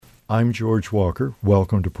I'm George Walker.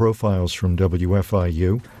 Welcome to Profiles from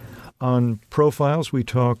WFIU. On Profiles, we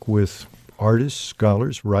talk with artists,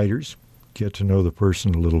 scholars, writers, get to know the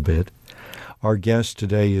person a little bit. Our guest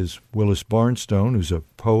today is Willis Barnstone, who's a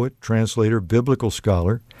poet, translator, biblical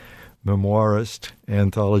scholar, memoirist,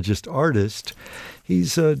 anthologist, artist.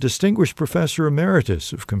 He's a distinguished professor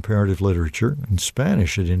emeritus of comparative literature and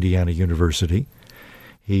Spanish at Indiana University.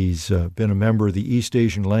 He's been a member of the East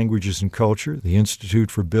Asian Languages and Culture, the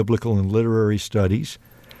Institute for Biblical and Literary Studies,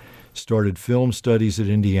 started film studies at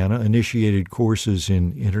Indiana, initiated courses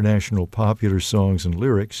in international popular songs and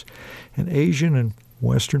lyrics, and Asian and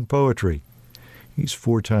Western poetry. He's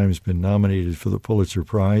 4 times been nominated for the Pulitzer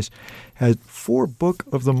Prize, had 4 Book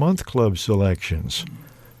of the Month Club selections.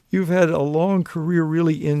 You've had a long career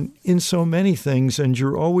really in so many things, and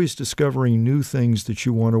you're always discovering new things that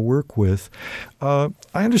you want to work with. I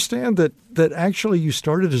understand that actually you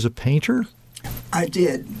started as a painter? I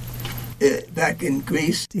did. Back in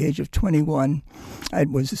Greece, at the age of 21, I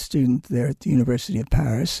was a student there at the University of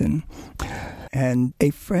Paris, and a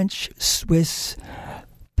French-Swiss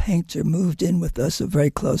painter moved in with us, a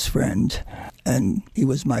very close friend, and he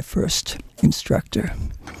was my first instructor.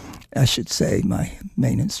 I should say my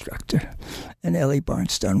main instructor. And Ellie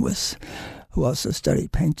Barnstone who also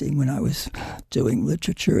studied painting when I was doing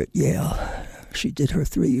literature at Yale. She did her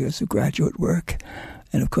 3 years of graduate work,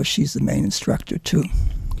 and of course she's the main instructor too.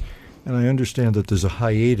 And I understand that there's a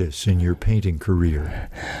hiatus in your painting career.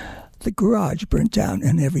 The garage burnt down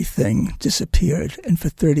and everything disappeared, and for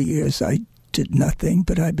 30 years I did nothing,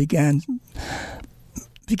 but I began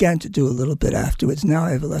to do a little bit afterwards. Now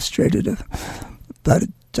I've illustrated about a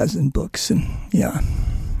dozen books, and yeah.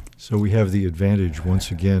 So we have the advantage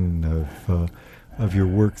once again of your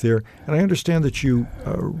work there, and I understand that you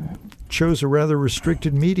chose a rather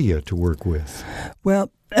restricted media to work with.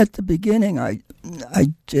 Well, at the beginning, I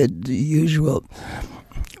did the usual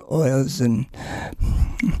oils and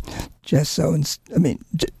gesso, and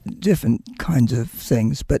different kinds of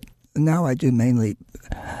things, but now I do mainly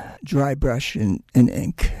dry brush and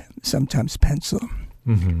ink, sometimes pencil.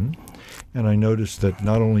 Mm-hmm. And I noticed that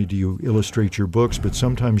not only do you illustrate your books, but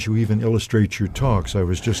sometimes you even illustrate your talks. I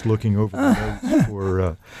was just looking over the notes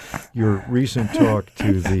for your recent talk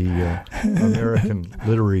to the American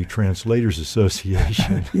Literary Translators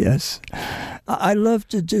Association. Yes. I love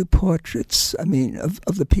to do portraits,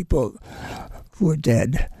 of the people who are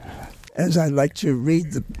dead, as I like to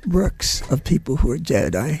read the works of people who are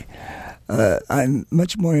dead. I'm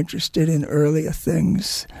much more interested in earlier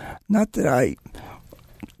things. Not that I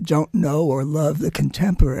don't know or love the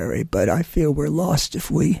contemporary, but I feel we're lost if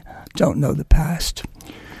we don't know the past.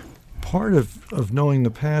 Part of knowing the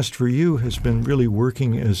past for you has been really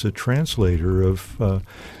working as a translator of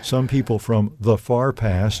some people from the far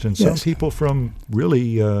past and some people from really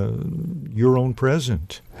your own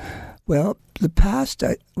present. Well, the past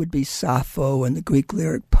would be Sappho and the Greek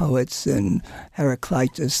lyric poets and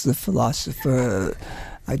Heraclitus, the philosopher.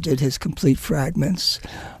 I did his complete fragments.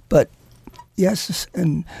 But yes,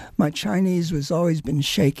 and my Chinese has always been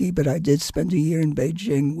shaky, but I did spend a year in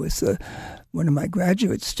Beijing with one of my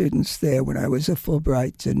graduate students there when I was a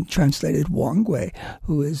Fulbright and translated Wang Gui,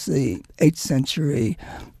 who is the 8th century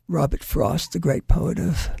Robert Frost, the great poet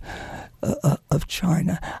of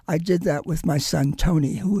China. I did that with my son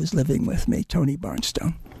Tony, who was living with me, Tony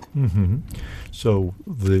Barnstone. Mm-hmm. So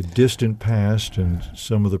the distant past and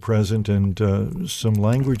some of the present and some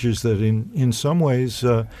languages that in some ways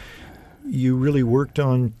you really worked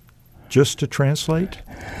on just to translate?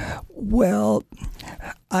 Well,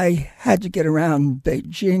 I had to get around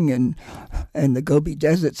Beijing and the Gobi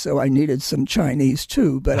Desert, so I needed some Chinese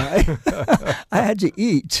too, but I had to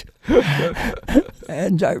eat.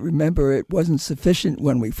 And I remember it wasn't sufficient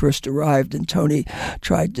when we first arrived, and Tony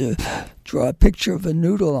tried to draw a picture of a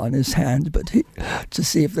noodle on his hand to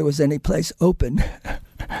see if there was any place open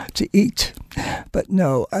to eat. But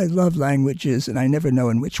no, I love languages, and I never know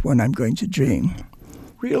in which one I'm going to dream.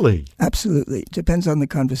 Really? Absolutely. Depends on the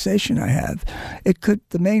conversation I have.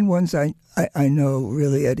 The main ones I know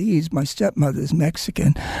really at ease. My stepmother's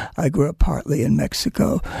Mexican. I grew up partly in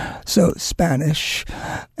Mexico. So Spanish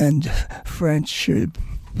and French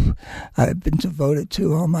I've been devoted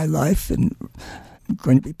to all my life, and I'm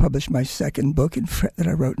going to be published my second book that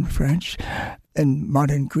I wrote in French. And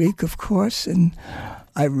modern Greek, of course, and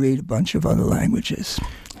I read a bunch of other languages.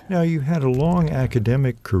 Now, you had a long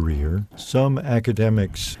academic career. Some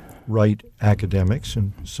academics write academics,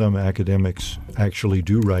 and some academics actually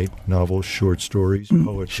do write novels, short stories,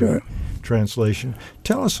 poetry, translation.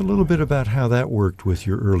 Tell us a little bit about how that worked with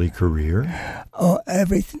your early career. Oh,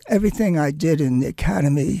 everything I did in the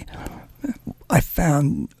academy I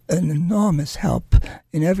found an enormous help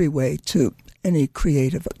in every way to any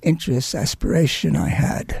creative interest, aspiration I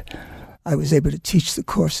had. I was able to teach the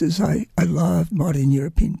courses I loved, modern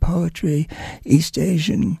European poetry, East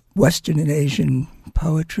Asian, Western and Asian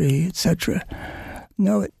poetry, etc.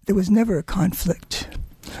 No, there was never a conflict.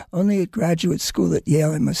 Only at graduate school at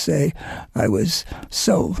Yale, I must say, I was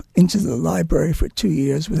so into the library for 2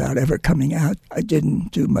 years without ever coming out. I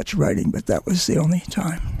didn't do much writing, but that was the only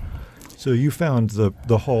time. So you found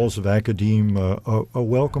the halls of academe a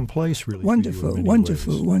welcome place, really. Wonderful,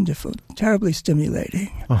 wonderful. Terribly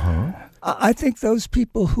stimulating. Uh-huh. I think those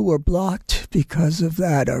people who are blocked because of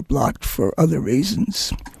that are blocked for other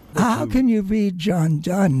reasons. How can you read John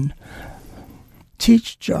Donne,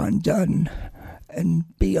 teach John Donne, and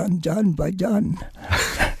be undone by Donne?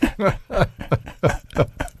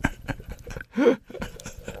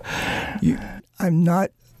 I'm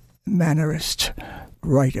not a mannerist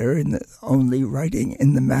writer, in the only writing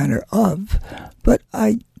in the manner of, but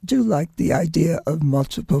I do like the idea of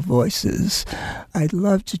multiple voices. I'd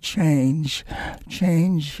love to change.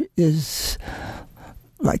 Change is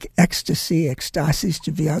like ecstasy, ecstasis,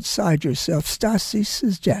 to be outside yourself. Stasis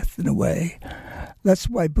is death in a way. That's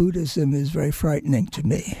why Buddhism is very frightening to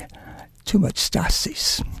me. Too much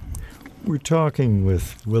stasis. We're talking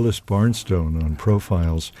with Willis Barnstone on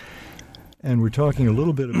Profiles, and we're talking a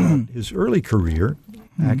little bit about his early career,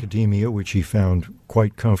 academia, which he found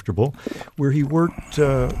quite comfortable, where he worked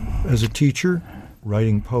as a teacher,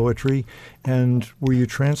 writing poetry. And were you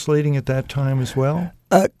translating at that time as well?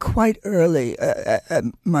 Quite early.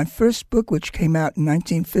 My first book, which came out in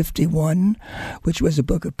 1951, which was a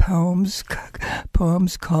book of poems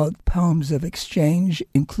called Poems of Exchange,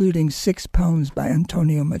 including 6 poems by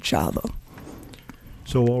Antonio Machado,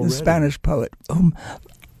 so already, the Spanish poet, whom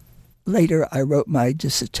later I wrote my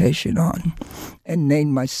dissertation on and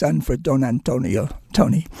named my son for Don Antonio,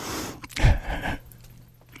 Tony.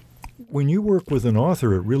 When you work with an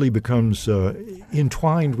author, it really becomes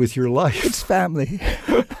entwined with your life. It's family.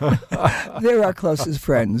 They're our closest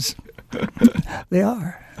friends. They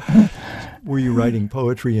are. Were you writing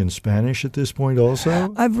poetry in Spanish at this point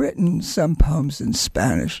also? I've written some poems in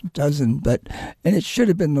Spanish, and it should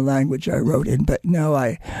have been the language I wrote in, but no,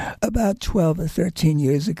 about 12 or 13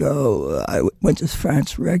 years ago, I went to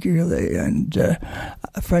France regularly, and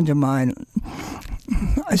a friend of mine,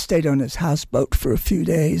 I stayed on his houseboat for a few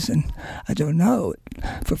days, and I don't know,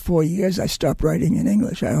 for 4 years I stopped writing in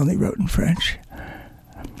English. I only wrote in French.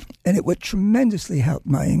 And it would tremendously help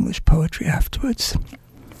my English poetry afterwards.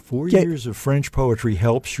 4 years of French poetry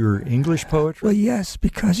helps your English poetry? Well, yes,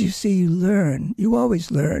 because you see, you learn. You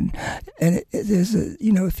always learn. And there's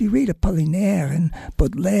if you read Apollinaire and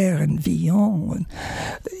Baudelaire and Villon,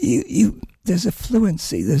 and there's a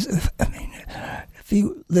fluency. If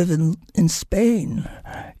you live in Spain,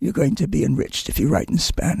 you're going to be enriched if you write in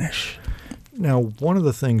Spanish. Now, one of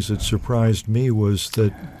the things that surprised me was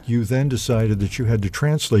that you then decided that you had to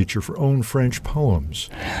translate your own French poems.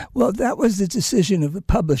 Well, that was the decision of the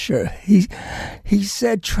publisher. He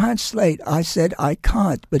said, translate. I said, I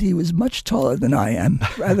can't, but he was much taller than I am,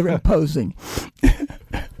 rather imposing.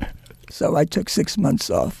 So I took 6 months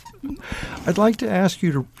off. I'd like to ask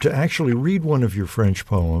you to actually read one of your French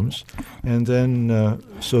poems, and then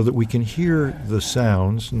so that we can hear the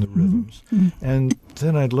sounds and the rhythms. Mm-hmm. And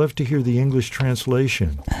then I'd love to hear the English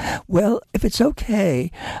translation. Well, if it's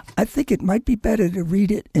okay, I think it might be better to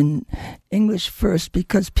read it in English first,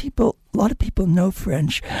 because a lot of people know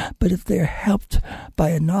French, but if they're helped by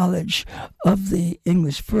a knowledge of the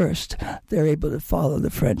English first, they're able to follow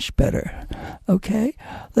the French better. Okay?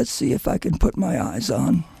 Let's see if I can put my eyes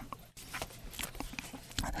on.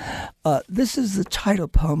 This is the title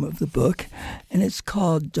poem of the book, and it's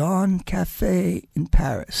called Dawn Café in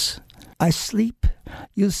Paris. I sleep.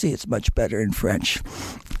 You'll see it's much better in French.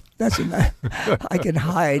 That's enough. I can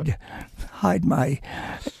hide my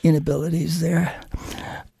inabilities there.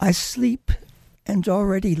 I sleep and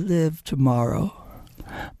already live tomorrow.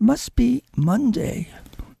 Must be Monday.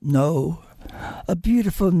 No, a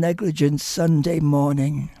beautiful negligent Sunday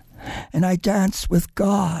morning. And I dance with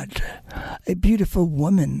God, a beautiful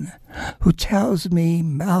woman who tells me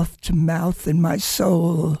mouth to mouth in my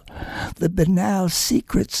soul the banal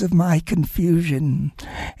secrets of my confusion,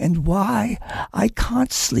 and why I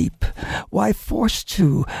can't sleep, why forced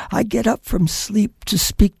to I get up from sleep to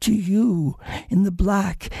speak to you in the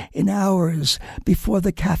black in hours before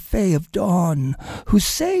the cafe of dawn, who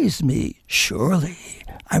says me, surely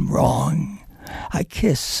I'm wrong. I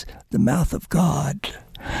kiss the mouth of God.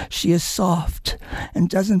 She is soft and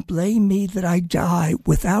doesn't blame me that I die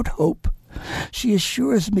without hope. She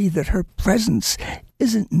assures me that her presence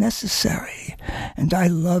isn't necessary, and I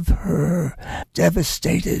love her,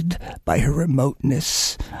 devastated by her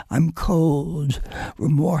remoteness. I'm cold.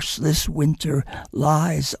 Remorseless winter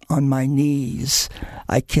lies on my knees.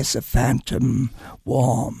 I kiss a phantom,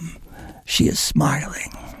 warm. She is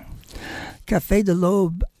smiling. Café de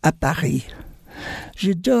l'Aube à Paris.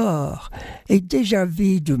 Je dors et déjà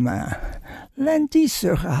vis demain. Lundi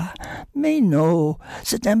sera, mais non,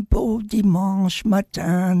 c'est un beau dimanche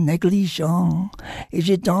matin négligent, et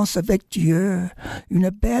je danse avec Dieu, une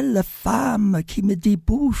belle femme qui me dit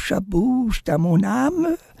bouche à bouche dans mon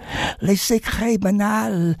âme les secrets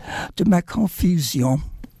banals de ma confusion.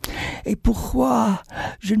 Et pourquoi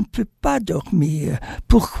je ne peux pas dormir?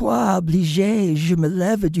 Pourquoi obligé je me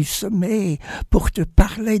lève du sommeil pour te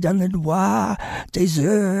parler dans le noir des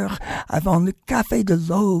heures avant le café de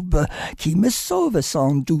l'aube qui me sauve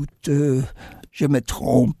sans doute? Je me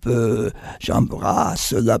trompe,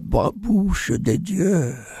 j'embrasse la bouche de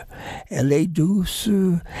Dieu. Elle est douce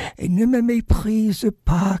et ne me méprise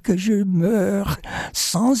pas que je meure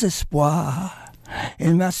sans espoir.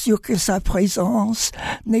 Elle m'assure que sa présence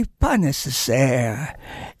n'est pas nécessaire,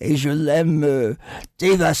 et je l'aime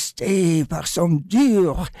dévastée par son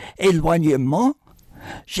dur éloignement.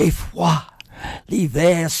 J'ai froid,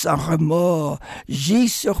 l'hiver sans remords gît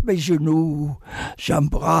sur mes genoux.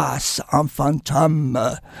 J'embrasse un fantôme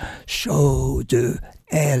chaude,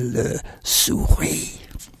 elle sourit.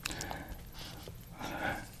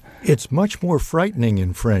 It's much more frightening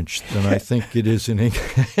in French than I think it is in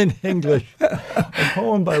English. A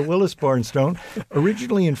poem by Willis Barnstone,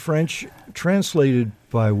 originally in French, translated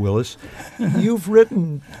by Willis. You've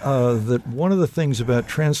written that one of the things about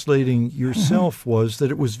translating yourself was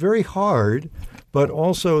that it was very hard, but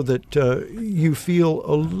also that you feel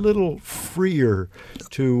a little freer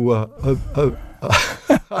to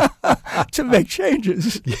to make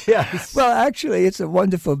changes. Yes. Well, actually, it's a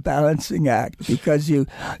wonderful balancing act because you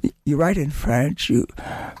write in French.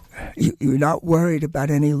 You're not worried about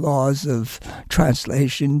any laws of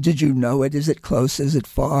translation. Did you know it? Is it close? Is it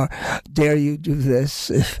far? Dare you do this?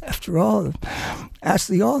 After all, ask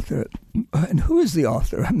the author. And who is the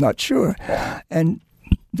author? I'm not sure. And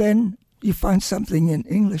then you find something in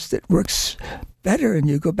English that works better, and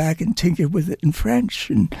you go back and tinker with it in French.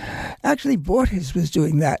 And actually, Borges was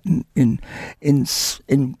doing that in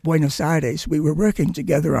Buenos Aires. We were working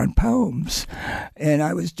together on poems, and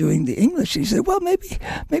I was doing the English. He said, "Well,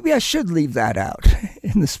 maybe I should leave that out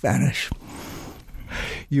in the Spanish."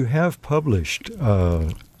 You have published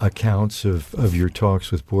accounts of your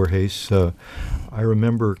talks with Borges. I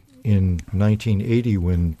remember in 1980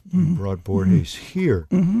 when you brought Borges here,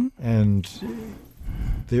 and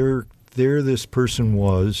there this person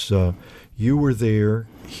was. You were there.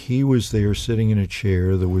 He was there sitting in a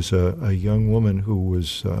chair. There was a young woman who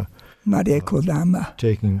was Maria Kodama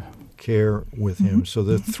taking care with him. So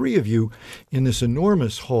the three of you in this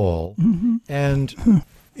enormous hall, and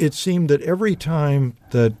it seemed that every time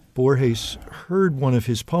that Borges heard one of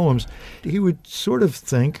his poems, he would sort of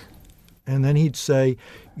think, and then he'd say,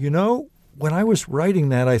 you know, when I was writing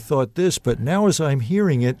that, I thought this, but now as I'm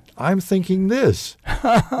hearing it, I'm thinking this.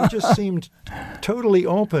 He just seemed totally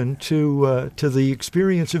open to the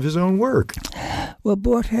experience of his own work. Well,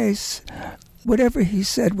 Borges, whatever he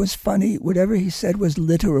said was funny, whatever he said was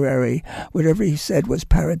literary, whatever he said was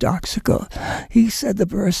paradoxical. He said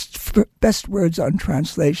the best words on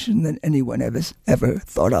translation than anyone ever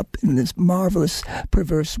thought up in this marvelous,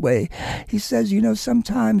 perverse way. He says, you know,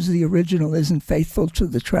 sometimes the original isn't faithful to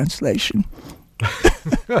the translation.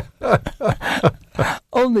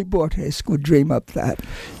 Only Borges could dream up that.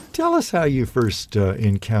 Tell us how you first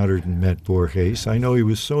encountered and met Borges. I know he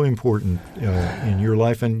was so important in your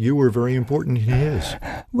life, and you were very important in his.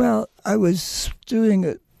 Well, I was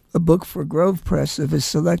doing a book for Grove Press of his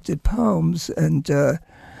selected poems, and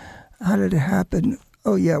how did it happen?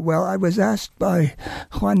 Oh, yeah, well, I was asked by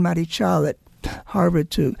Juan Marichal at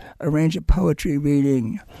Harvard to arrange a poetry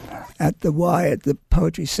reading at the Y at the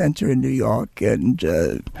Poetry Center in New York, and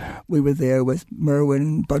we were there with Merwin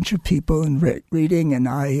and a bunch of people and reading, and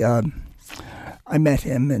I met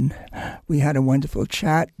him, and we had a wonderful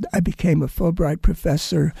chat. I became a Fulbright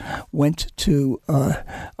professor, went to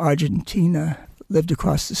Argentina, lived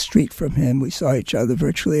across the street from him. We saw each other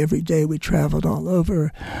virtually every day. We traveled all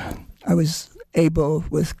over. I was able,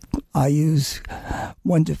 with IU's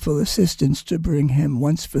wonderful assistance, to bring him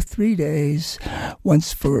once for 3 days,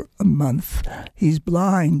 once for a month. He's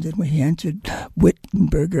blind, and when he entered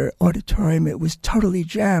Wittenberger Auditorium, it was totally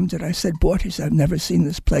jammed, and I said, Borges, I've never seen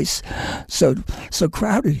this place so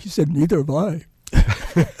crowded. He said, neither have I.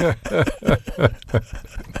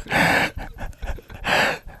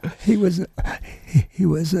 He was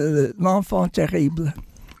l'enfant terrible.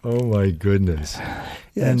 Oh, my goodness.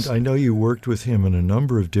 Yes. And I know you worked with him in a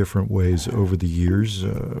number of different ways over the years.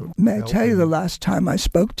 May I tell you the last time I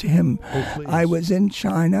spoke to him? Oh, please. I was in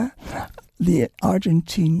China. The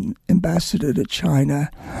Argentine ambassador to China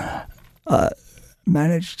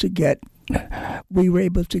we were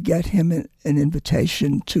able to get him an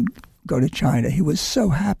invitation to go to China. He was so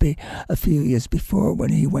happy a few years before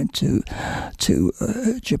when he went to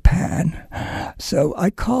Japan. So I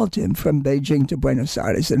called him from Beijing to Buenos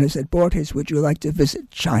Aires and I said, Borges, would you like to visit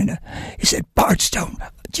China? He said, Bardstone,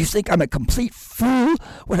 do you think I'm a complete fool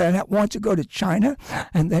when I not want to go to China?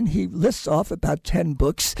 And then he lists off about 10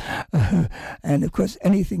 books. And of course,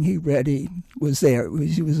 anything he read, he was there.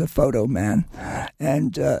 He was a photo man.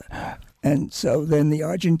 And so then the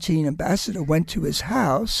Argentine ambassador went to his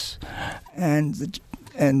house, and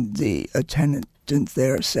the attendant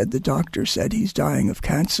there said, the doctor said he's dying of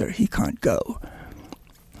cancer. He can't go.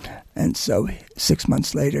 And so 6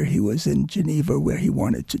 months later, he was in Geneva where he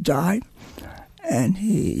wanted to die, and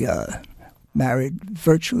he married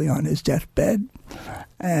virtually on his deathbed.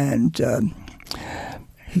 And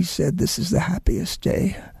he said this is the happiest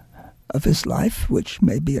day of his life, which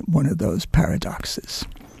may be one of those paradoxes.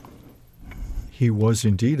 He was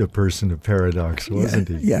indeed a person of paradox, wasn't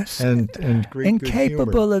he? Yes. And great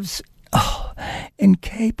incapable good humor.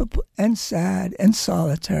 Incapable and sad and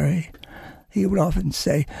solitary. He would often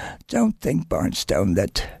say, don't think, Barnstone,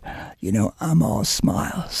 that, I'm all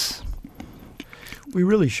smiles. We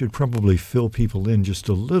really should probably fill people in just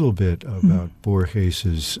a little bit about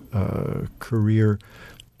Borges's career,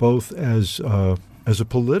 both as a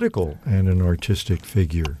political and an artistic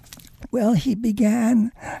figure. Well, he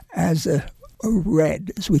began as a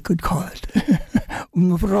red, as we could call it,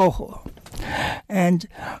 un rojo. And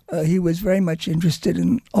he was very much interested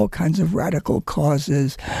in all kinds of radical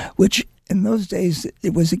causes, which in those days,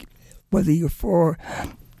 it was whether you're for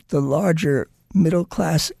the larger middle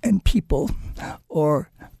class and people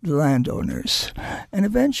or the landowners. And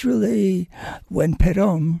eventually, when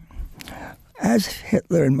Perón, as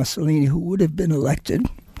Hitler and Mussolini, who would have been elected,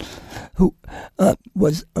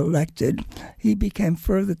 was elected, he became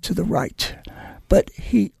further to the right. But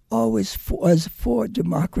he always was for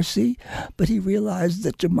democracy, but he realized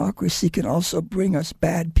that democracy can also bring us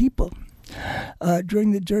bad people.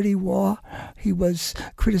 During the Dirty War, he was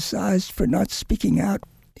criticized for not speaking out.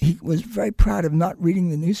 He was very proud of not reading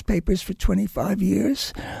the newspapers for 25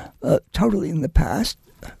 years, totally in the past.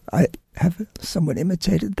 I have somewhat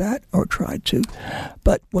imitated that, or tried to.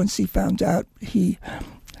 But once he found out, he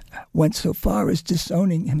went so far as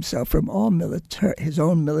disowning himself from all his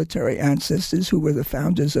own military ancestors who were the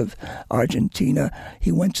founders of Argentina.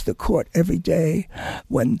 He went to the court every day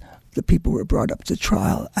when the people were brought up to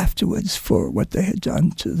trial afterwards for what they had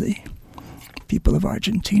done to the people of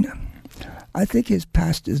Argentina. I think his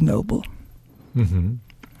past is noble. Mm-hmm.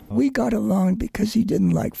 We got along because he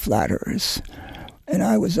didn't like flatterers, and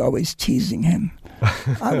I was always teasing him.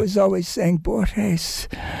 I was always saying, Borges,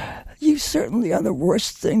 you certainly are the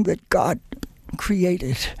worst thing that God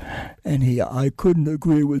created. And I couldn't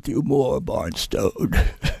agree with you more, Barnstone.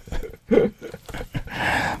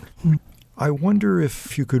 I wonder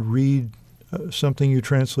if you could read something you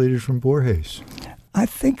translated from Borges. I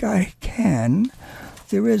think I can.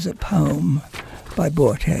 There is a poem by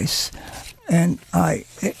Borges, and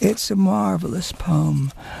it's a marvelous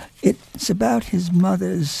poem. It's about his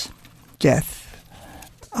mother's death.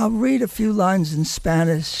 I'll read a few lines in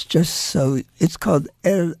Spanish just so. It's called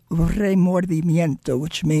El Remordimiento,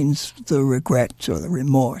 which means the regret or the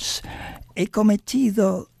remorse. He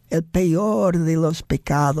cometido el peor de los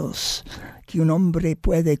pecados que un hombre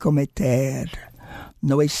puede cometer.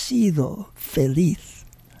 No he sido feliz.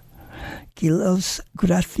 Que los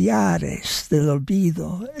glaciares del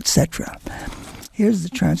olvido, etc. Here's the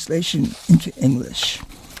translation into English.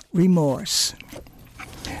 Remorse.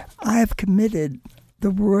 I have committed the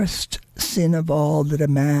worst sin of all that a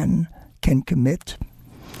man can commit.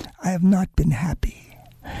 I have not been happy.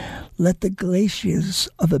 Let the glaciers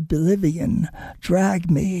of oblivion drag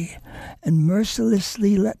me and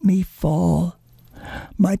mercilessly let me fall.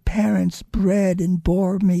 My parents bred and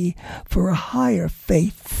bore me for a higher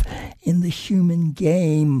faith in the human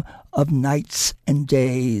game of nights and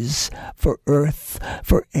days, for earth,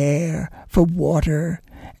 for air, for water,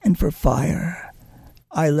 and for fire.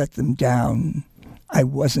 I let them down. I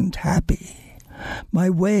wasn't happy. My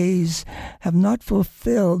ways have not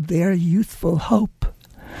fulfilled their youthful hope.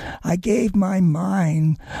 I gave my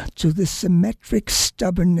mind to the symmetric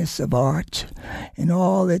stubbornness of art and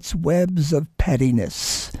all its webs of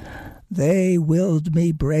pettiness. They willed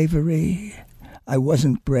me bravery. I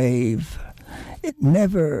wasn't brave. It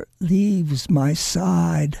never leaves my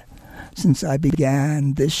side since I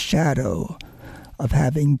began this shadow of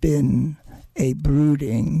having been a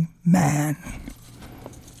brooding man.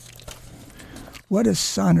 What a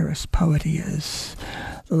sonorous poet he is.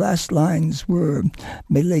 The last lines were,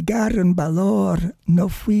 Me legaron valor, no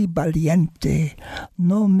fui valiente,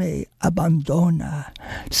 no me abandona,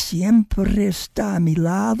 siempre está a mi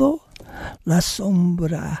lado, la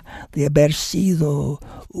sombra de haber sido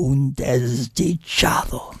un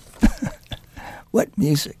desdichado. What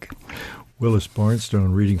music. Willis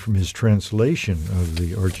Barnstone reading from his translation of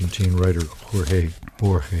the Argentine writer Jorge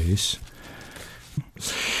Borges.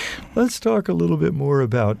 Let's talk a little bit more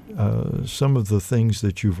about some of the things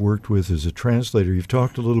that you've worked with as a translator. You've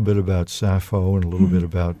talked a little bit about Sappho and a little bit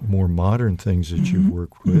about more modern things that you've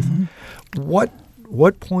worked with.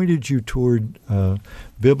 What pointed you toward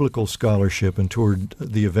biblical scholarship and toward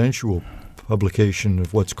the eventual publication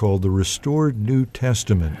of what's called the Restored New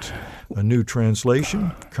Testament, a new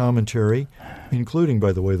translation, commentary, including,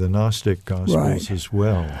 by the way, the Gnostic Gospels as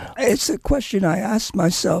well? It's a question I ask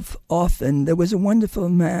myself often. There was a wonderful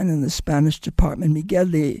man in the Spanish department, Miguel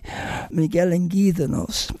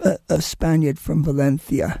Enguidanos, a Spaniard from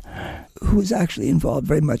Valencia, who was actually involved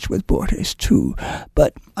very much with Borges too.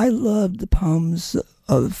 But I loved the poems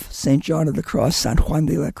of St. John of the Cross, San Juan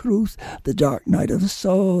de la Cruz, The Dark Night of the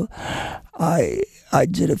Soul. I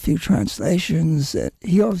did a few translations.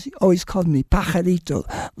 He always called me Pajarito,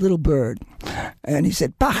 little bird. And he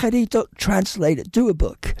said, Pajarito, translate it, do a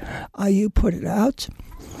book. You put it out.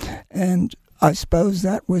 And I suppose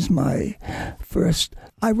that was my first.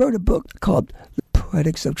 I wrote a book called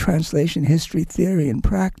Poetics of Translation, History, Theory, and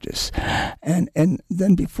Practice. And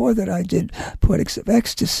then before that I did Poetics of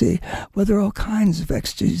Ecstasy. Well, there are all kinds of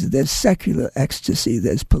ecstasy. There's secular ecstasy,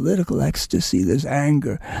 there's political ecstasy, there's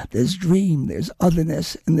anger, there's dream, there's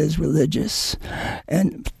otherness, and there's religious.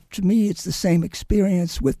 And to me, it's the same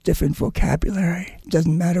experience with different vocabulary. It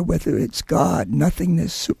doesn't matter whether it's God,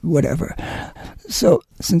 nothingness, whatever. So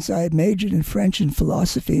since I had majored in French and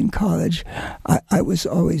philosophy in college, I was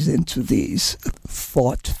always into these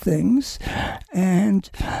thought things. And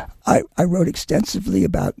I wrote extensively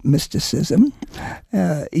about mysticism,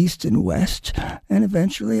 East and West. And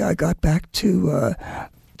eventually I got back to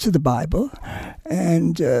the Bible.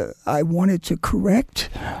 And I wanted to correct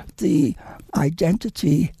the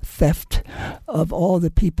identity theft of all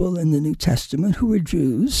the people in the New Testament who were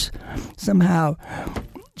Jews. Somehow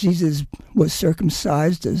Jesus was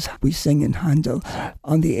circumcised, as we sing in Handel,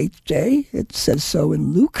 on the 8th day. It says so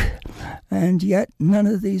in Luke. And yet none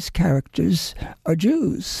of these characters are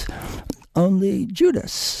Jews. Only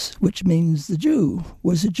Judas, which means the Jew,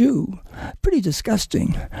 was a Jew. Pretty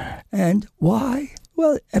disgusting. And why?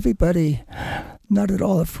 Well, everybody, not at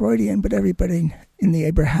all a Freudian, but everybody in the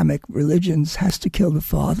Abrahamic religions has to kill the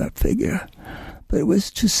father figure. But it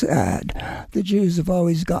was too sad. The Jews have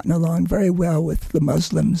always gotten along very well with the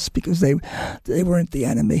Muslims because they weren't the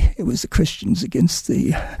enemy. It was the Christians against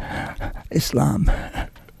the Islam.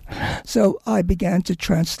 So I began to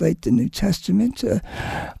translate the New Testament.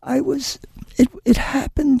 It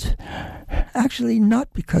happened actually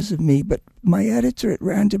not because of me, but my editor at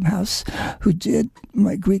Random House, who did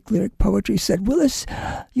my Greek lyric poetry, said, Willis,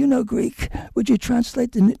 you know Greek. Would you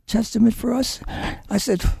translate the New Testament for us? I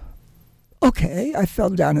said, okay. I fell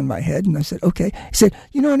down in my head and I said, okay. He said,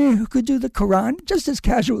 you know anyone who could do the Quran? Just as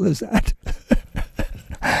casual as that.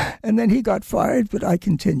 And then he got fired, but I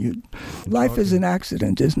continued. Life is an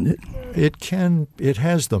accident, isn't it? It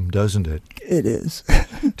has them, doesn't it? It is.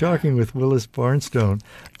 Talking with Willis Barnstone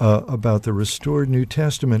about the Restored New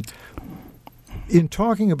Testament. In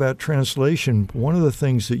talking about translation, one of the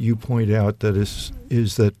things that you point out that is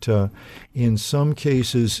that in some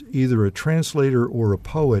cases, either a translator or a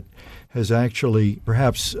poet has actually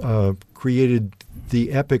perhaps created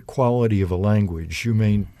the epic quality of a language.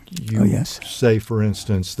 You say, for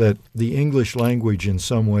instance, that the English language in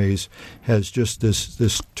some ways has just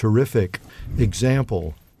this terrific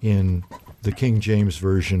example in the King James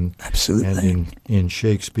Version. Absolutely. And in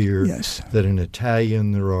Shakespeare. Yes. That in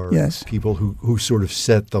Italian there are people who sort of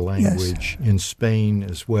set the language. In Spain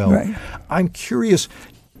as well. Right. I'm curious,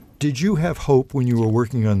 did you have hope when you were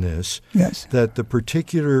working on this that the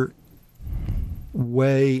particular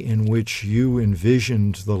way in which you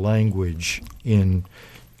envisioned the language in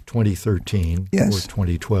 2013 or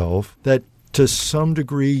 2012, that to some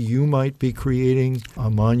degree you might be creating a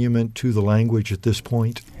monument to the language at this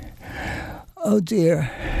point? Oh,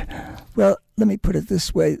 dear. Well, let me put it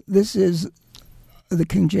this way. This is the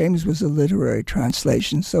King James was a literary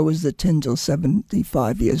translation, so was the Tyndale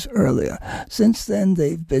 75 years earlier. Since then,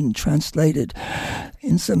 they've been translated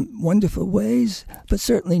in some wonderful ways, but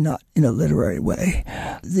certainly not in a literary way.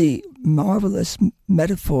 The marvelous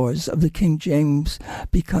metaphors of the King James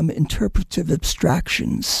become interpretive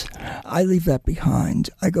abstractions. I leave that behind.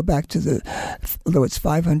 I go back to although it's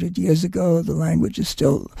 500 years ago, the language is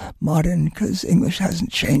still modern because English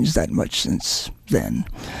hasn't changed that much since then,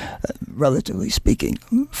 relatively speaking.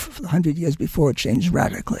 100 years before, it changed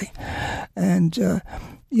radically. And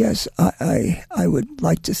yes, I would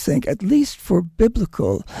like to think, at least for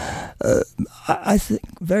biblical, I think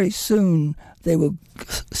very soon they will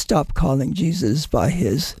stop calling Jesus by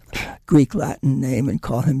his Greek Latin name and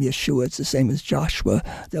call him Yeshua. It's the same as Joshua.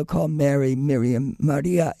 They'll call Mary Miriam.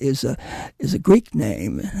 Maria is a Greek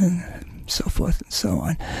name, and so forth and so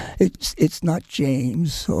on. It's not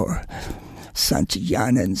James or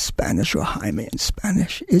Santillana in Spanish or Jaime in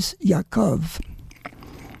Spanish. It's Yaakov,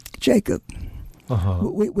 Jacob. Uh-huh.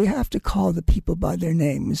 We have to call the people by their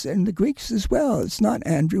names, and the Greeks as well. It's not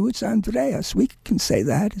Andrew, it's Andreas. We can say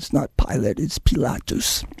that. It's not Pilate, it's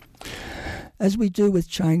Pilatus, as we do with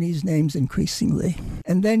Chinese names increasingly.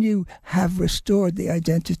 And then you have restored the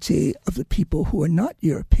identity of the people who are not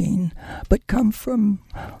European, but come from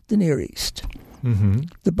the Near East. Mm-hmm.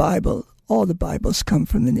 The Bible, all the Bibles come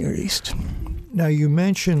from the Near East. Now, you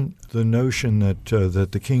mentioned the notion that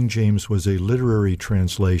the King James was a literary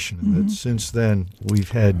translation, and that since then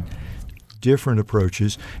we've had different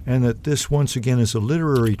approaches, and that this once again is a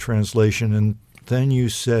literary translation. And then you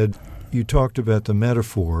talked about the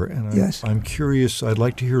metaphor, and yes. I'm curious, I'd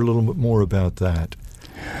like to hear a little bit more about that.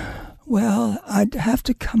 Well, I'd have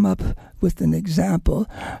to come up with an example,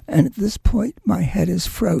 and at this point my head is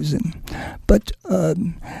frozen. But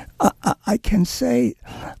I can say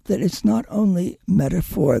that it's not only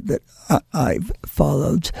metaphor that I've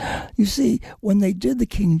followed. You see, when they did the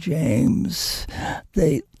King James,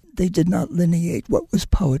 they did not lineate what was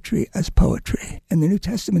poetry as poetry. And the New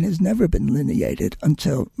Testament has never been lineated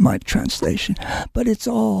until my translation. But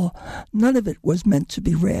none of it was meant to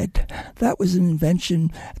be read. That was an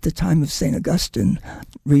invention at the time of St. Augustine,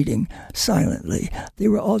 reading silently. They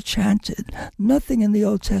were all chanted. Nothing in the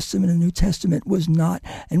Old Testament and New Testament was not.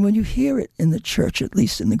 And when you hear it in the church, at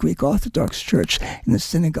least in the Greek Orthodox Church, in the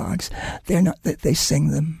synagogues, they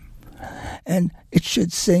sing them. And it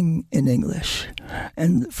should sing in English.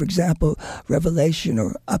 And, for example, Revelation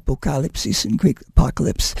or Apocalypsis in Greek,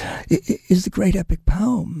 Apocalypse, is the great epic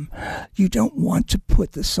poem. You don't want to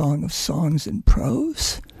put the Song of Songs in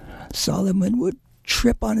prose. Solomon would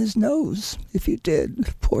trip on his nose if you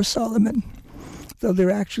did. Poor Solomon. Though they're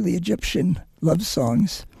actually Egyptian love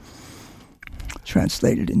songs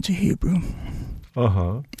translated into Hebrew.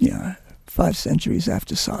 Uh-huh. Yeah, 5 centuries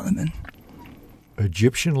after Solomon.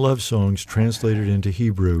 Egyptian love songs translated into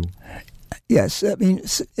Hebrew. Yes, I mean,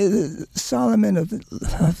 Solomon of the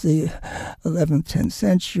 11th, 10th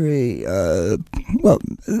century,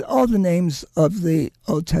 all the names of the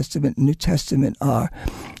Old Testament and New Testament are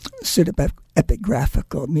sort of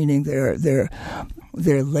epigraphical, meaning they're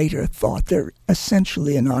later thought. They're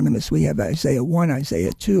essentially anonymous. We have Isaiah 1,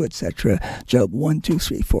 Isaiah 2, etc., Job 1, 2,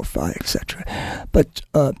 3, 4, 5, etc. But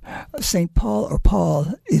St.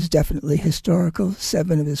 Paul is definitely historical.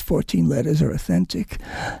 7 of his 14 letters are authentic.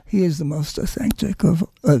 He is the most authentic of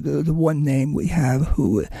the one name we have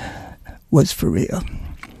who was for real.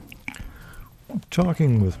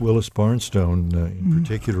 Talking with Willis Barnstone in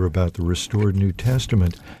particular about the restored New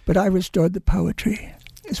Testament. But I restored the poetry,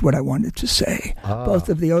 is what I wanted to say. Both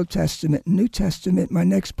of the Old Testament and New Testament. My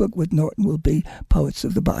next book with Norton will be Poets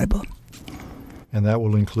of the Bible. And that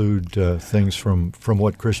will include things from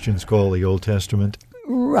what Christians call the Old Testament?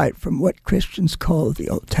 Right, from what Christians call the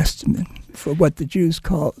Old Testament, for what the Jews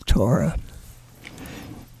call Torah.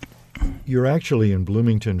 You're actually in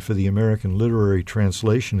Bloomington for the American Literary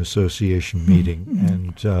Translation Association meeting,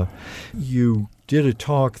 and you did a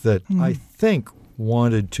talk that I think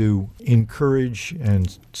wanted to encourage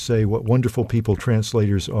and say what wonderful people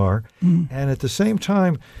translators are, and at the same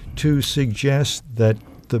time to suggest that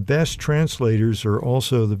the best translators are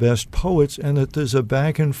also the best poets, and that there's a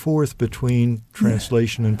back and forth between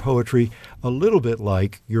translation and poetry, a little bit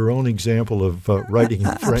like your own example of writing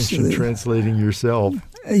in French and translating yourself.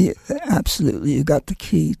 Yeah, absolutely. You got the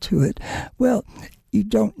key to it. Well, you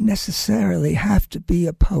don't necessarily have to be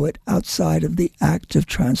a poet outside of the act of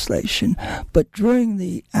translation, but during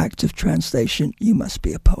the act of translation, you must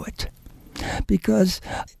be a poet. because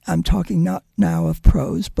I'm talking not now of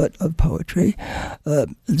prose, but of poetry.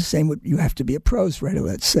 The same would, you have to be a prose writer,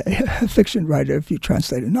 let's say, a fiction writer if you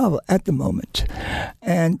translate a novel at the moment.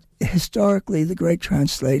 And historically, the great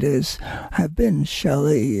translators have been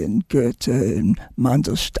Shelley and Goethe and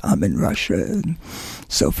Mandelstam in Russia and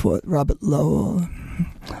so forth, Robert Lowell,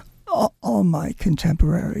 all my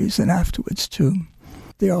contemporaries and afterwards too.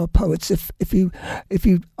 They're all poets. If you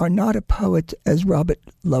are not a poet, as Robert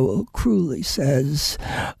Lowell cruelly says,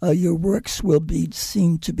 your works will be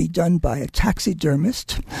seen to be done by a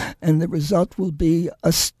taxidermist, and the result will be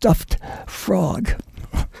a stuffed frog.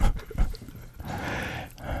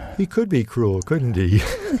 He could be cruel, couldn't he?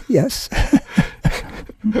 Yes.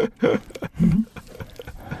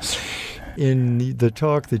 In the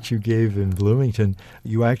talk that you gave in Bloomington,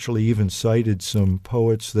 you actually even cited some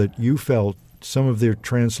poets that you felt some of their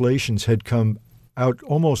translations had come out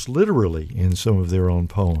almost literally in some of their own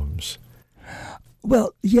poems.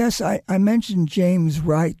 Well, yes, I mentioned James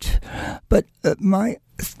Wright, but my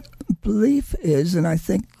belief is, and I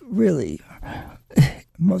think really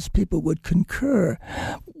most people would concur,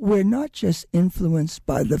 we're not just influenced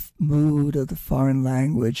by the mood of the foreign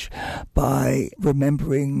language, by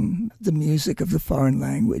remembering the music of the foreign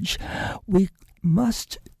language. We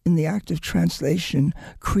must, in the act of translation,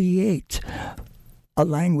 create a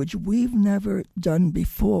language we've never done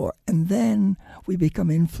before, and then we become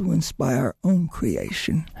influenced by our own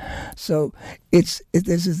creation. So there's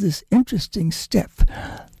this interesting step.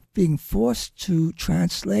 Being forced to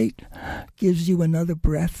translate gives you another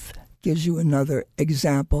breath, gives you another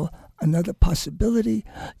example, another possibility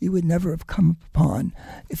you would never have come upon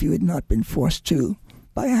if you had not been forced to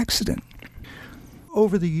by accident.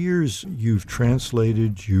 Over the years, you've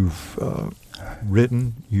translated, you've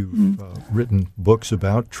written books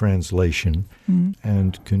about translation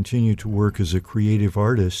and continue to work as a creative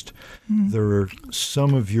artist. There are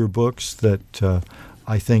some of your books that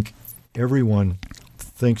I think everyone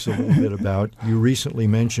thinks a little bit about. You recently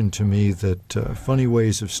mentioned to me that Funny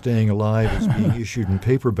Ways of Staying Alive is being issued in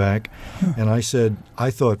paperback, and I said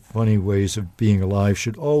I thought Funny Ways of Being Alive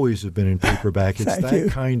should always have been in paperback. It's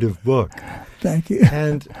that kind of book. Thank you.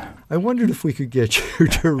 And I wondered if we could get you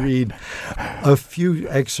to read a few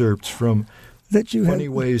excerpts from Funny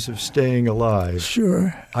Ways of Staying Alive.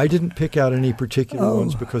 Sure. I didn't pick out any particular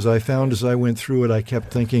ones because I found as I went through it, I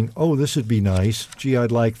kept thinking, oh, this would be nice. Gee,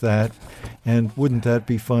 I'd like that. And wouldn't that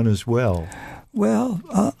be fun as well? Well,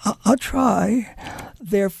 I'll try.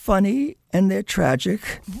 They're funny and they're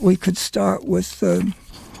tragic. We could start with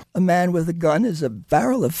A Man with a Gun is a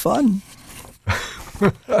Barrel of Fun.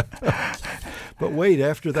 But wait,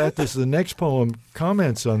 after that, there's the next poem,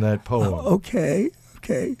 comments on that poem. Okay.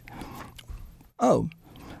 Oh,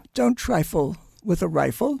 don't trifle with a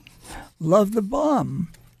rifle. Love the bomb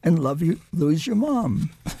and lose your mom.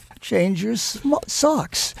 Change your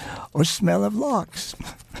socks or smell of locks.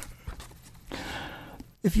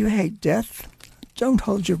 If you hate death, don't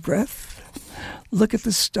hold your breath. Look at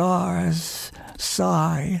the stars,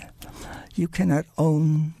 sigh. You cannot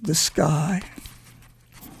own the sky.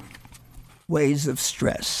 Ways of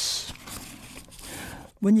stress.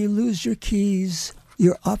 When you lose your keys,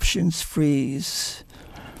 your options freeze.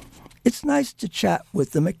 It's nice to chat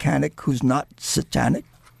with the mechanic who's not satanic.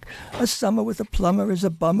 A summer with a plumber is a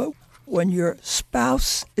bummer. When your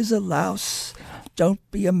spouse is a louse, don't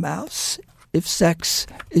be a mouse. If sex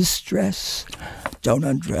is stress, don't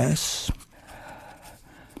undress.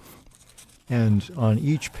 And on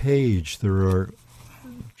each page there are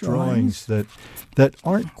drawings that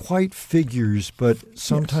aren't quite figures, but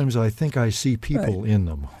sometimes yes. I think I see people in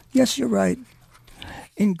them. Yes, you're right.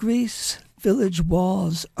 In Greece, village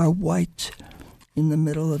walls are white in the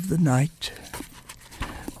middle of the night.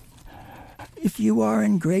 If you are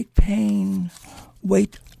in great pain,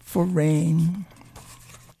 wait for rain.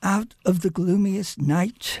 Out of the gloomiest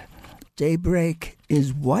night, daybreak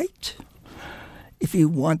is white. If you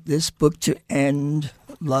want this book to end,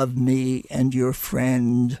 love me and your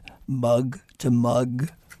friend, mug to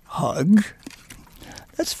mug, hug.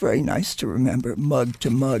 That's very nice to remember, mug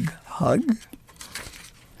to mug, hug.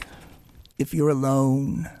 If you're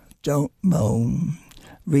alone, don't moan.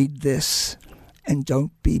 Read this and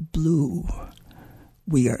don't be blue.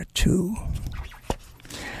 We are two.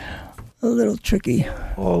 A little tricky.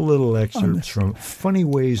 All little excerpts from Funny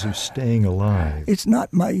Ways of Staying Alive. It's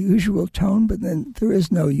not my usual tone, but then there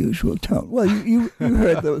is no usual tone. Well, you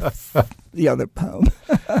heard the other poem.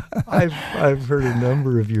 I've heard a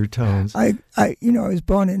number of your tones. I was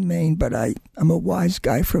born in Maine, but I'm a wise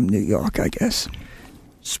guy from New York, I guess.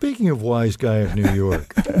 Speaking of wise guy of New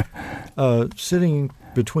York, Sitting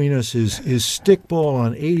between us is Stickball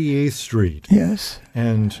on 88th Street. Yes.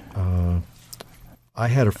 And I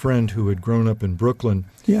had a friend who had grown up in Brooklyn,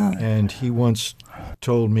 Yeah. and he once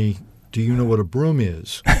told me, "Do you know what a broom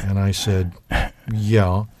is?" And I said,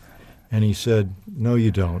 "Yeah." And he said, "No,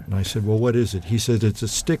 you don't." And I said, "Well, what is it?" He said, "It's a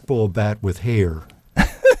stickball bat with hair."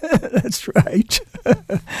 That's right.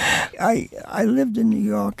 I lived in New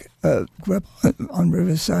York, grew up on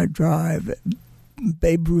Riverside Drive.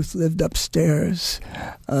 Babe Ruth lived upstairs.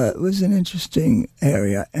 It was an interesting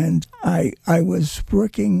area. And I was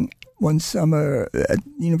working one summer at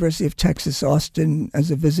the University of Texas, Austin,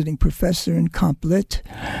 as a visiting professor in Comp Lit.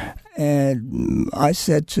 And I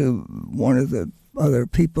said to one of the other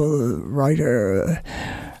people, a writer,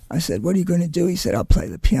 I said, "What are you going to do?" He said, "I'll play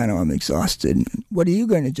the piano. I'm exhausted." "What are you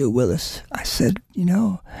going to do, Willis?" I said,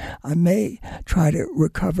 I may try to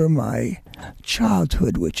recover my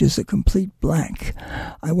childhood, which is a complete blank.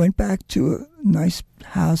 I went back to a nice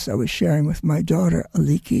house I was sharing with my daughter,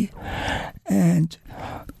 Aliki, and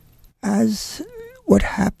as what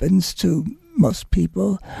happens to most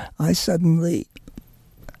people, I suddenly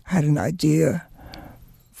had an idea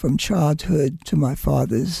from childhood to my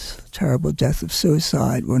father's terrible death of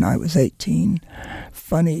suicide when I was 18.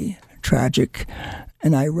 Funny, tragic.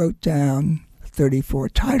 And I wrote down 34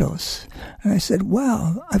 titles. And I said,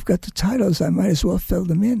 well, I've got the titles. I might as well fill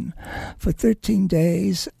them in. For 13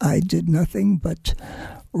 days, I did nothing but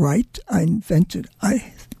write. I invented,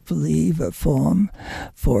 I believe, a form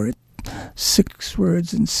for it. 6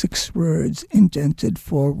 words and 6 words, indented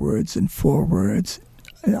 4 words and 4 words.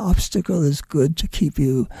 An obstacle is good to keep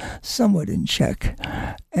you somewhat in check.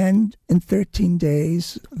 And in 13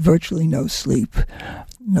 days, virtually no sleep,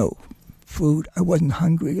 no food. I wasn't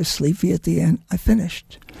hungry or sleepy at the end. I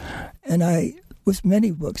finished. And with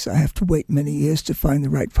many books, I have to wait many years to find the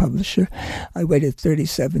right publisher. I waited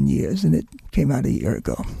 37 years, and it came out a year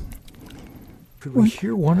ago. Could we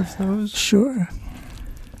hear one of those? Sure.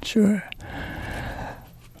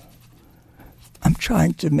 I'm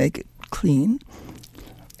trying to make it clean.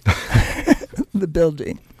 The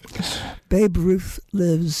building. Babe Ruth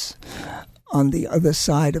lives on the other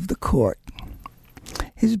side of the court.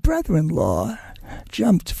 His brother-in-law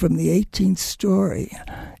jumped from the 18th story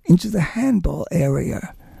into the handball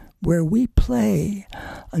area where we play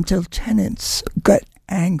until tenants got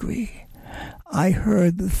angry. I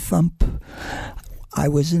heard the thump. I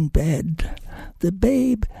was in bed. The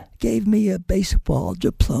babe gave me a baseball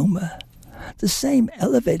diploma. The same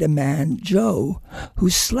elevator man, Joe, who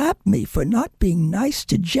slapped me for not being nice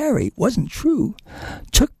to Jerry, wasn't true,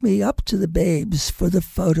 took me up to the babes for the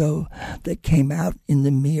photo that came out in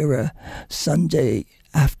the Mirror Sunday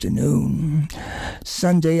afternoon.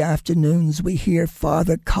 Sunday afternoons we hear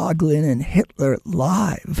Father Coughlin and Hitler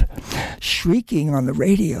live, shrieking on the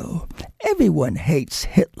radio. Everyone hates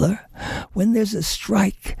Hitler. When there's a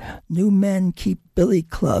strike, new men keep billy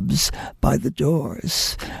clubs by the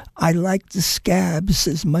doors. I like the scabs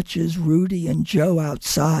as much as Rudy and Joe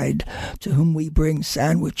outside, to whom we bring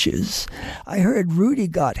sandwiches. I heard Rudy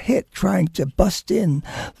got hit trying to bust in.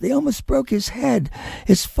 They almost broke his head.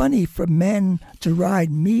 It's funny for men to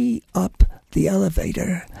ride me up the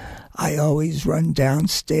elevator. I always run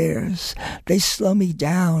downstairs. They slow me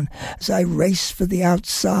down as I race for the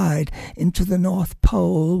outside into the North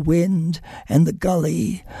Pole, wind, and the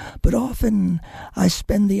gully. But often I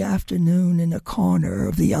spend the afternoon in a corner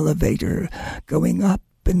of the elevator, going up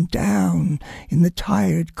and down in the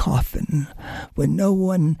tired coffin. When no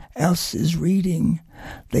one else is reading,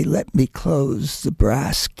 they let me close the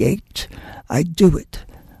brass gate. I do it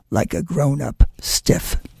like a grown-up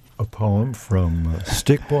stiff. A poem from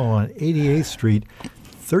Stickball on 88th Street,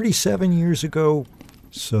 37 years ago.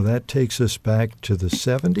 So that takes us back to the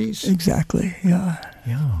 70s? Exactly, yeah.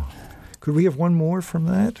 Yeah. Could we have one more from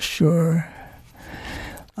that? Sure.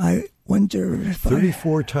 I wonder if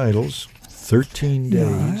 34 titles, 13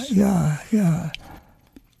 days. Yeah.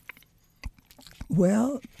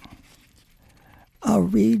 Well, I'll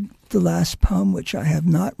read the last poem, which I have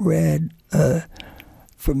not read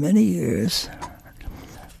for many years.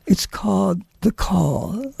 It's called The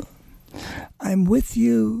Call. I'm with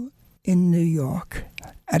you in New York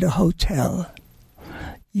at a hotel.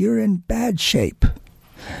 You're in bad shape.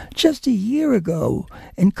 Just a year ago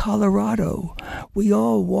in Colorado, we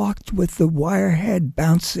all walked with the wire head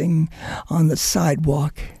bouncing on the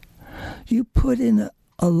sidewalk. You put in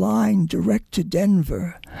a line direct to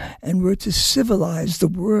Denver and were to civilize the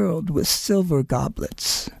world with silver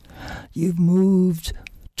goblets. You've moved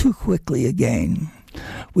too quickly again.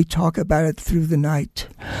 We talk about it through the night.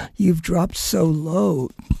 You've dropped so low.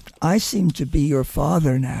 I seem to be your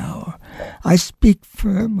father now. I speak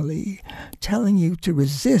firmly, telling you to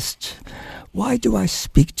resist. Why do I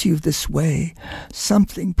speak to you this way?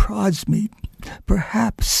 Something prods me.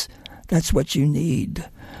 Perhaps that's what you need.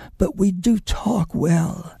 But we do talk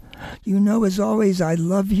well. You know, as always, I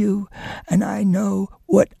love you, and I know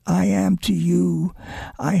what I am to you.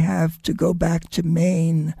 I have to go back to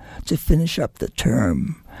Maine to finish up the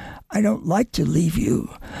term. I don't like to leave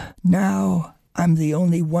you. Now I'm the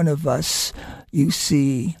only one of us. You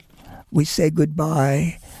see, we say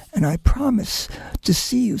goodbye, and I promise to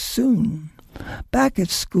see you soon. Back at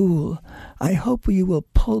school, I hope you will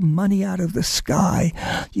pull money out of the sky.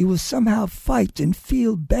 You will somehow fight and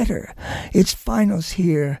feel better. It's finals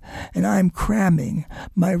here, and I'm cramming.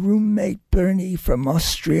 My roommate Bernie from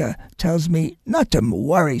Austria tells me not to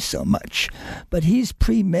worry so much, but he's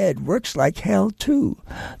pre-med, works like hell too.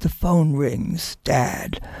 The phone rings.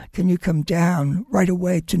 Dad, can you come down right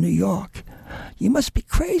away to New York? You must be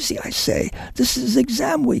crazy, I say. This is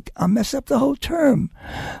exam week. I'll mess up the whole term.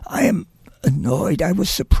 I am annoyed. I was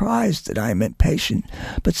surprised that I am impatient,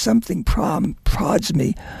 but something prods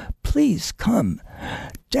me. Please come.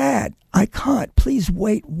 Dad, I can't. Please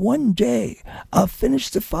wait one day. I'll finish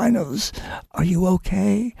the finals. Are you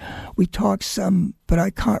okay? We talk some, but I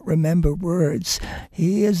can't remember words.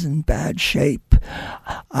 He is in bad shape.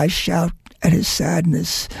 I shout at his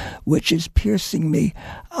sadness, which is piercing me.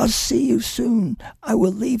 I'll see you soon. I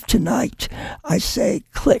will leave tonight. I say,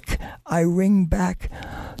 click. I ring back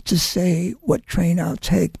to say what train I'll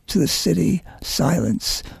take to the city.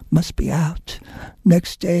 Silence. Must be out.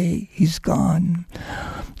 Next day, he's gone.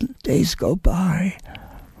 Days go by.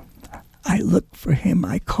 I look for him.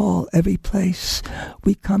 I call every place.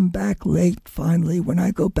 We come back late, finally, when I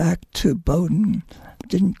go back to Bowdoin.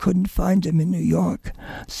 Couldn't find him in New York.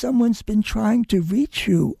 Someone's been trying to reach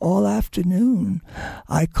you all afternoon.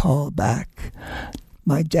 I call back.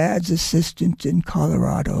 My dad's assistant in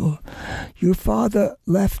Colorado. Your father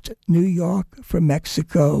left New York for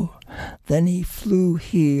Mexico. Then he flew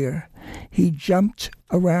here. He jumped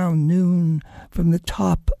around noon from the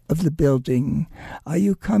top of the building. Are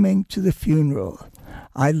you coming to the funeral?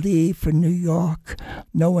 I leave for New York.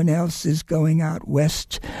 No one else is going out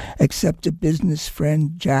west except a business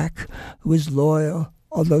friend, Jack, who is loyal,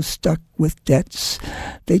 although stuck with debts.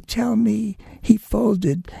 They tell me he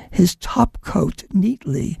folded his top coat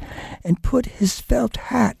neatly and put his felt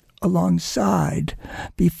hat alongside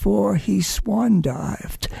before he swan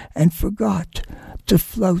dived and forgot to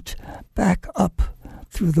float back up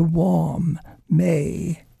through the warm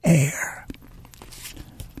May air.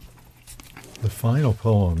 The final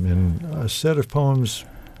poem in a set of poems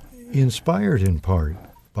inspired in part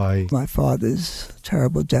by my father's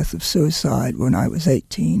terrible death of suicide when I was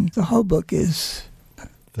 18. The whole book is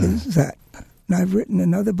that. And I've written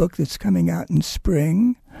another book that's coming out in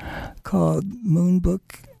spring called Moon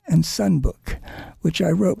Book and Sun Book, which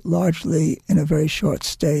I wrote largely in a very short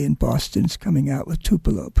stay in Boston. It's coming out with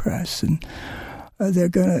Tupelo Press, and they're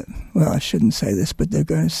going to, well, I shouldn't say this, but they're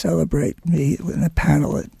going to celebrate me in a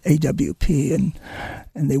panel at AWP,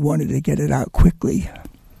 and they wanted to get it out quickly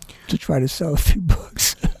to try to sell a few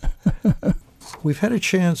books. We've had a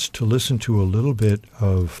chance to listen to a little bit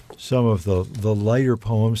of some of the lighter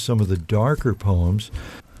poems, some of the darker poems.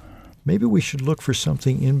 Maybe we should look for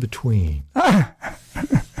something in between.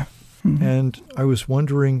 And I was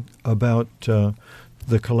wondering about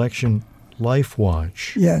the collection Life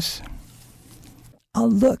Watch. Yes. I'll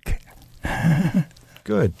look.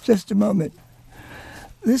 Good. Just a moment.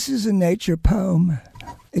 This is a nature poem.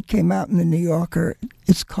 It came out in the New Yorker.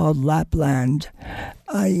 It's called Lapland.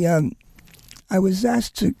 I was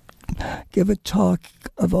asked to give a talk,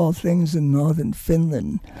 of all things, in northern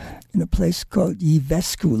Finland, in a place called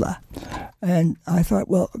Jyväskylä. And I thought,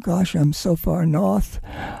 well, gosh, I'm so far north,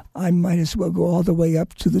 I might as well go all the way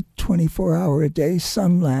up to the 24-hour-a-day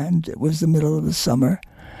Sunland. It was the middle of the summer,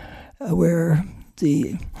 where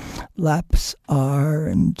the Lapps are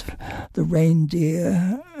and the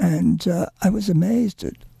reindeer, and I was amazed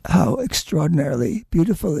at how extraordinarily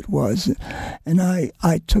beautiful it was. And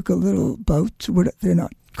I took a little boat, they're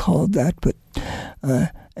not called that, but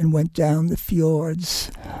and went down the fjords.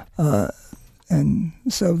 And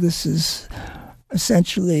so this is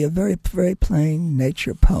essentially a very, very plain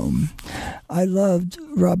nature poem. I loved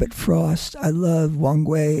Robert Frost. I love Wang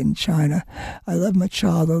Wei in China. I love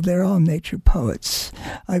Machado. They're all nature poets.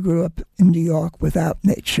 I grew up in New York without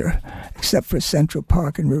nature, except for Central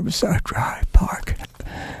Park and Riverside Drive Park.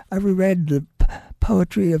 I reread the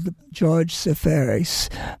poetry of George Seferis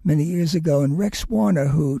many years ago, and Rex Warner,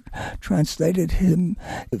 who translated him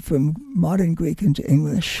from modern Greek into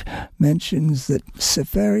English, mentions that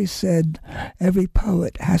Seferis said every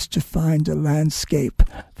poet has to find a landscape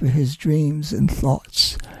for his dreams and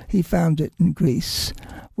thoughts. He found it in Greece.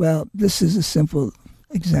 Well, this is a simple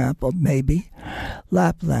example, maybe.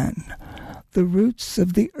 Lapland. The roots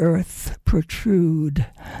of the earth protrude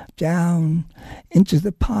down into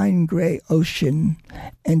the pine-gray ocean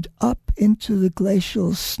and up into the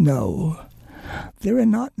glacial snow. There are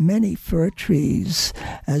not many fir trees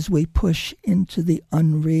as we push into the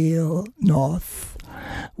unreal north.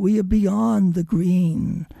 We are beyond the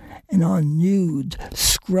green and on nude,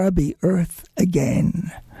 scrubby earth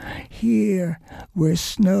again. Here, where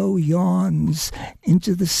snow yawns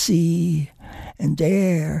into the sea and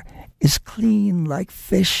air is clean like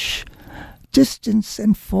fish, distance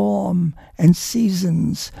and form and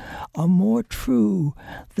seasons are more true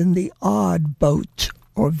than the odd boat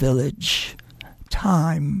or village.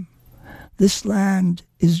 Time. This land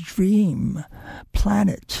is dream,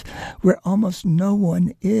 planet where almost no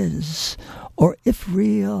one is, or if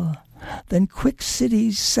real, then quick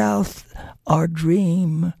cities south are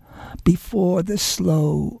dream before the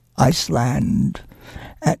slow Iceland.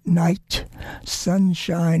 At night,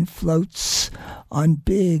 sunshine floats on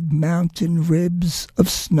big mountain ribs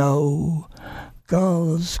of snow.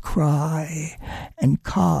 Gulls cry and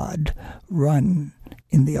cod run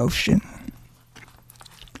in the ocean.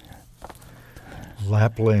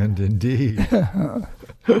 Lapland, indeed.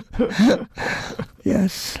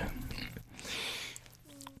 Yes.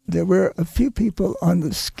 There were a few people on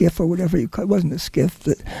the skiff, or whatever you call it. It wasn't a skiff,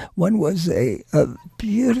 but one was a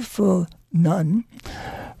beautiful nun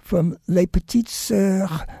from Les Petites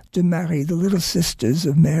Sœurs de Marie, the Little Sisters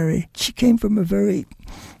of Mary. She came from a very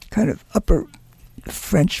kind of upper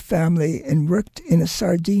French family and worked in a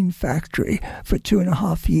sardine factory for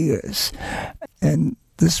 2.5 years. And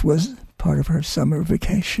this was part of her summer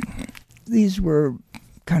vacation. These were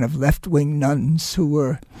kind of left-wing nuns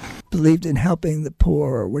who believed in helping the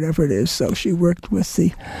poor or whatever it is. So she worked with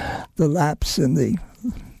the Lapps and the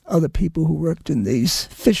other people who worked in these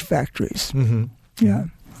fish factories. Mm-hmm. Yeah.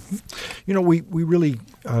 You know, we really,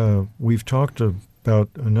 we've talked about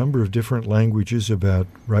a number of different languages, about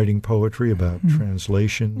writing poetry, about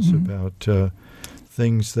translations, about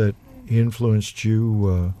things that influenced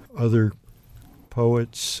you, other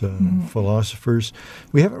poets, philosophers.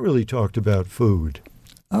 We haven't really talked about food.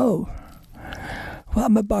 Oh. Well,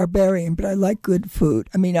 I'm a barbarian, but I like good food.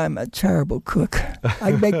 I mean, I'm a terrible cook.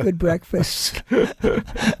 I make good breakfasts.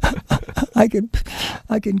 I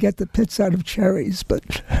can get the pits out of cherries,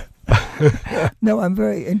 but no, I'm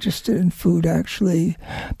very interested in food, actually,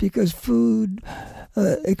 because food,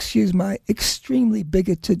 excuse my extremely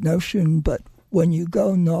bigoted notion, but when you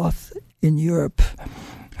go north in Europe,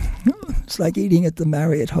 it's like eating at the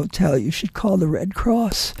Marriott Hotel. You should call the Red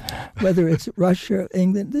Cross, whether it's Russia or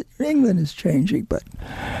England. England is changing, but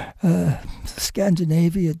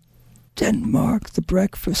Scandinavia, Denmark, the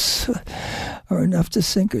breakfasts are enough to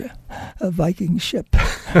sink a Viking ship.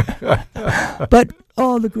 But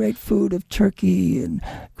all the great food of Turkey and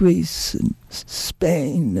Greece and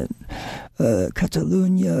Spain and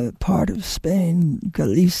Catalonia, part of Spain,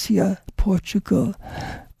 Galicia, Portugal,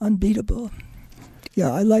 unbeatable.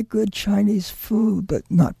 Yeah, I like good Chinese food, but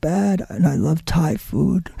not bad, and I love Thai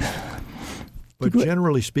food. But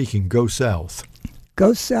generally speaking, go south.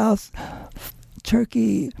 Go south,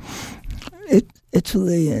 Turkey,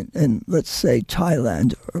 Italy, and let's say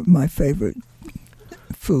Thailand are my favorite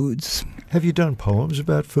foods. Have you done poems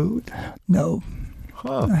about food? No,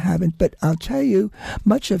 I haven't. But I'll tell you,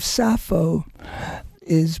 much of Sappho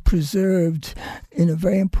is preserved in a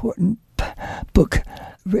very important book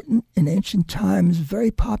written in ancient times,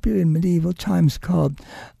 very popular in medieval times, called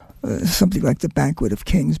something like The Banquet of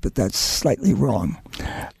Kings, but that's slightly wrong.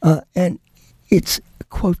 And it's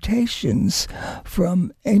quotations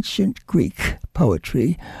from ancient Greek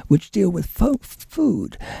poetry which deal with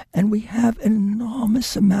food. And we have an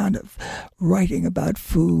enormous amount of writing about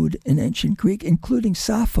food in ancient Greek, including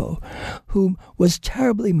Sappho, who was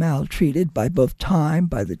terribly maltreated by both time,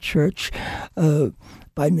 by the church,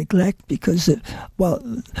 by neglect, because,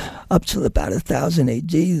 up till about 1000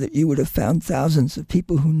 A.D., that you would have found thousands of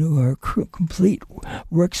people who knew her complete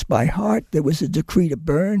works by heart. There was a decree to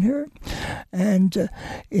burn her. And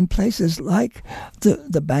in places like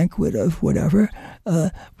the Banquet of whatever,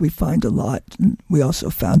 we find a lot. We also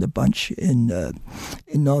found a bunch in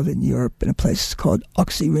Northern Europe in a place called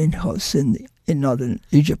Oxyrhynchos in northern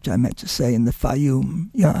Egypt, I meant to say, in the Fayum,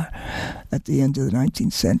 at the end of the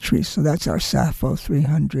 19th century. So that's our Sappho,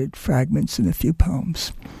 300 fragments and a few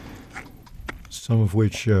poems. Some of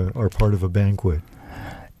which are part of a banquet.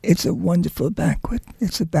 It's a wonderful banquet.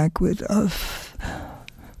 It's a banquet of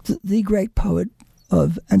the great poet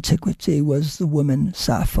of antiquity was the woman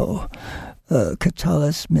Sappho.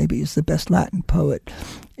 Catullus maybe is the best Latin poet.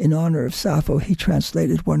 In honor of Sappho, he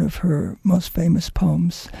translated one of her most famous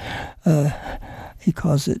poems. He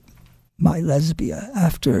calls it My Lesbia,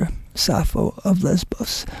 after Sappho of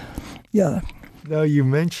Lesbos. Yeah. Now, you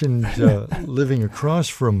mentioned living across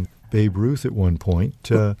from Babe Ruth at one point.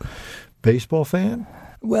 Baseball fan?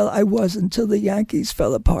 Well, I was until the Yankees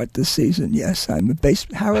fell apart this season. Yes, I'm a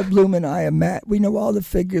Harold Bloom and I are we know all the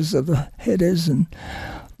figures of the hitters and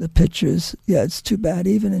the pitchers. Yeah, it's too bad.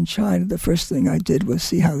 Even in China, the first thing I did was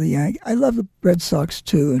see how the Yankees. I love the Red Sox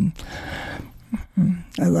too, and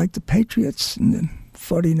I like the Patriots and the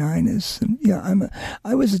 49ers. And yeah,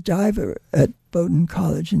 I was a diver at Bowdoin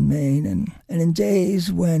College in Maine, and in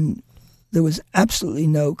days when there was absolutely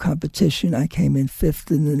no competition, I came in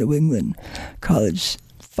 5th in the New England College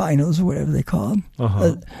finals, or whatever they call them.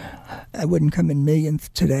 I wouldn't come in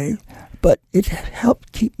millionth today, but it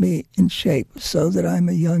helped keep me in shape so that I'm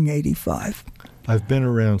a young 85. I've been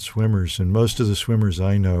around swimmers, and most of the swimmers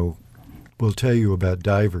I know will tell you about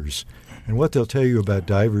divers. And what they'll tell you about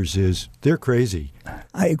divers is they're crazy.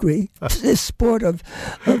 I agree. This sport of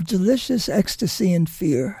delicious ecstasy and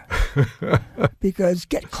fear. Because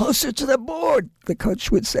get closer to the board, the coach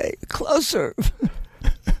would say. Closer.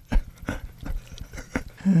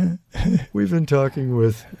 We've been talking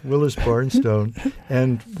with Willis Barnstone,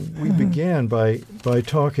 and we began by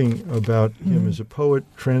talking about him as a poet,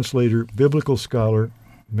 translator, biblical scholar,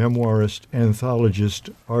 memoirist,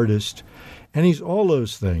 anthologist, artist, and he's all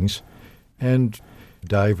those things, and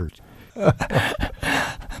diver.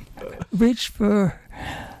 Reach for...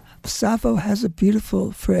 Sappho has a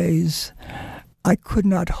beautiful phrase, I could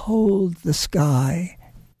not hold the sky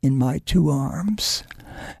in my 2 arms.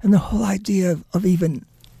 And the whole idea of even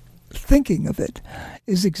thinking of it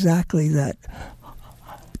is exactly that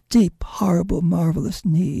deep, horrible, marvelous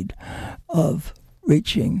need of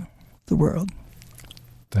reaching the world.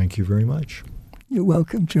 Thank you very much. You're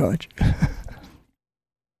welcome, George.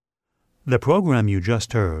 The program you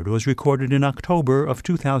just heard was recorded in October of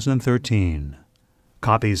 2013.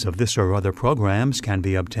 Copies of this or other programs can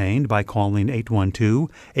be obtained by calling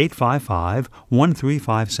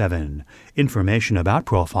 812-855-1357. Information about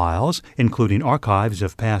Profiles, including archives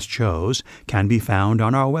of past shows, can be found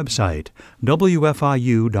on our website,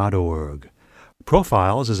 wfiu.org.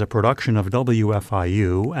 Profiles is a production of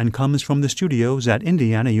WFIU and comes from the studios at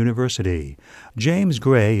Indiana University. James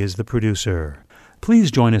Gray is the producer. Please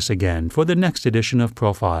join us again for the next edition of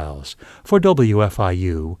Profiles. For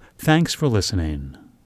WFIU, thanks for listening.